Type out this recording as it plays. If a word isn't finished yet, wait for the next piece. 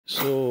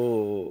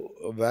So,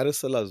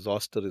 varicella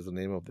zoster is the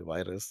name of the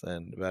virus,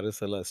 and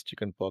varicella is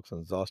chickenpox,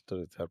 and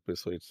zoster is herpes.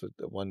 So, it's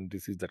one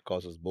disease that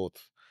causes both.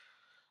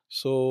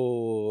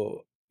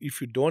 So, if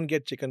you don't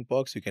get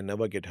chickenpox, you can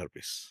never get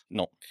herpes.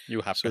 No,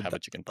 you have to So, have a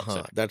chickenpox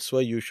that's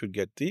why you should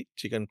get the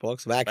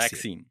chickenpox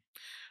vaccine.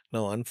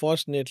 Now,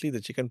 unfortunately,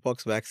 the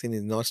chickenpox vaccine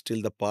is not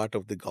still the part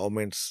of the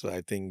government's,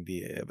 I think,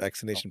 the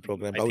vaccination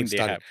program. I Now think it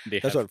started. they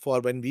That's have. what,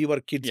 for when we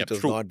were kids, Yeah, it was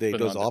true. not there. It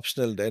was Not that.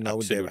 optional then. Now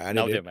they've Absolutely. added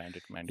Now it. they've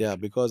added Yeah, mandatory.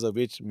 because of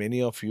which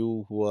many of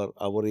you who are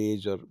our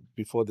age or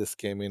before this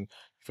came in,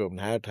 if you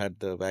haven't had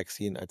the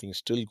vaccine, I think it's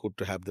still good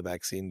to have the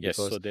vaccine Yes,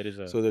 because so there is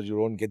a. so that you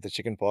don't get the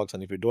chickenpox,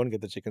 and if you don't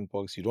get the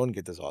chickenpox, you don't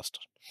get the zoster.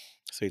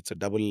 So it's a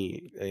double,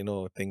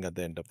 thing at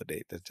the end of the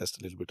day. There's just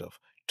a little bit of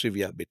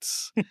trivia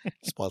bits,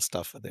 small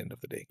stuff at the end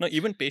of the day. No,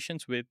 even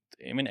patients with,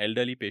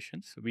 elderly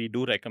patients, we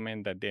do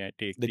recommend that they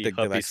take They the take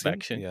the herpes vaccine.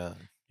 vaccine, Yeah.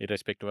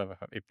 irrespective of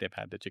if they've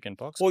had the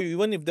chickenpox. Oh,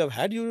 even if they've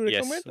had, you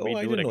Yes, recommend? we Oh,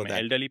 I do didn't know recommend.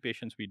 that. Elderly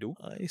patients, we do.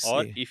 I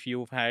Or see. if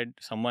you've had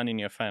someone in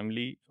your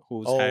family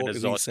who's had a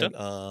zoster, recent.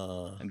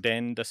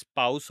 then the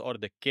spouse or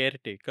the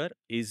caretaker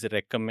is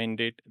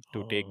recommended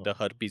to take the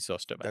herpes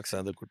zoster That's vaccine.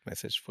 another good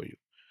message for you.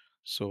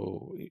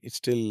 So it's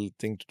still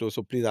thing to do.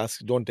 So please ask,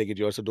 don't take it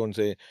yourself. Don't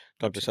say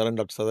Dr. Sharan,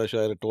 Dr.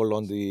 Sadasivan Iyer told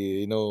on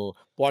the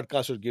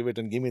podcast should give it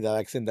and give me the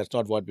vaccine. That's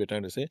not what we're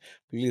trying to say.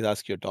 Please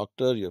ask your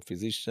doctor, your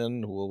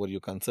physician, whoever you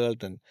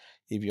consult, and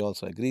if he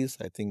also agrees,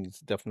 I think it's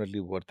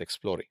definitely worth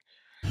exploring.